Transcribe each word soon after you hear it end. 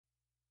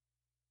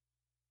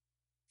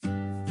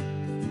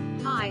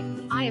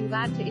I am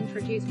glad to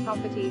introduce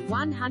property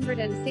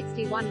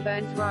 161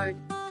 Burns Road,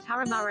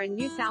 Turramurra,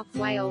 New South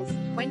Wales,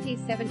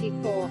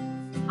 2074.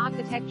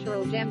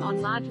 Architectural gem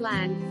on large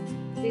land.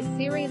 This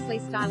seriously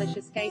stylish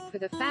escape for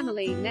the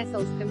family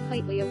nestles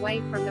completely away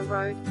from the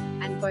road,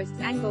 and boasts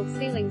angled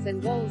ceilings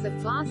and walls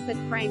of glass that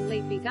frame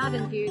leafy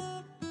garden views.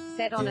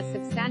 Set on a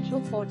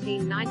substantial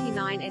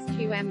 1499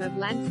 sqm of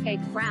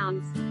landscaped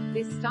grounds,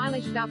 this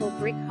stylish double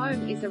brick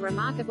home is a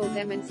remarkable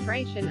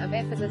demonstration of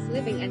effortless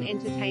living and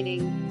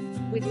entertaining.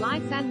 With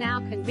lights and now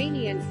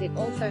convenience, it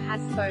also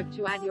has scope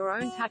to add your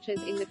own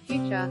touches in the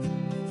future.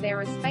 There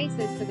are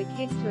spaces for the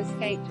kids to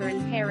escape to,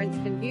 and parents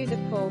can view the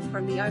pool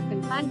from the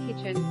open-plan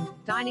kitchen,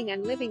 dining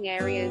and living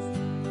areas.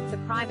 The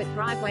private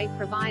driveway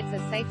provides a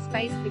safe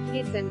space for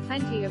kids and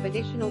plenty of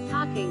additional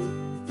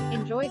parking.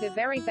 Enjoy the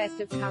very best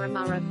of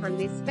Turramurra from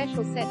this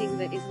special setting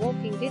that is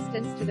walking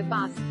distance to the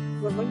bus,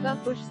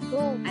 Warumba Bush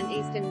School, and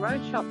Eastern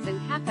Road shops and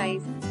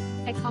cafes.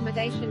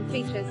 Accommodation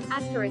features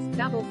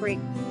 *double brick,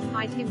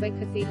 high timber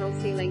cathedral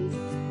ceilings,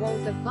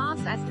 walls of glass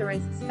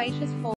 *, spacious form.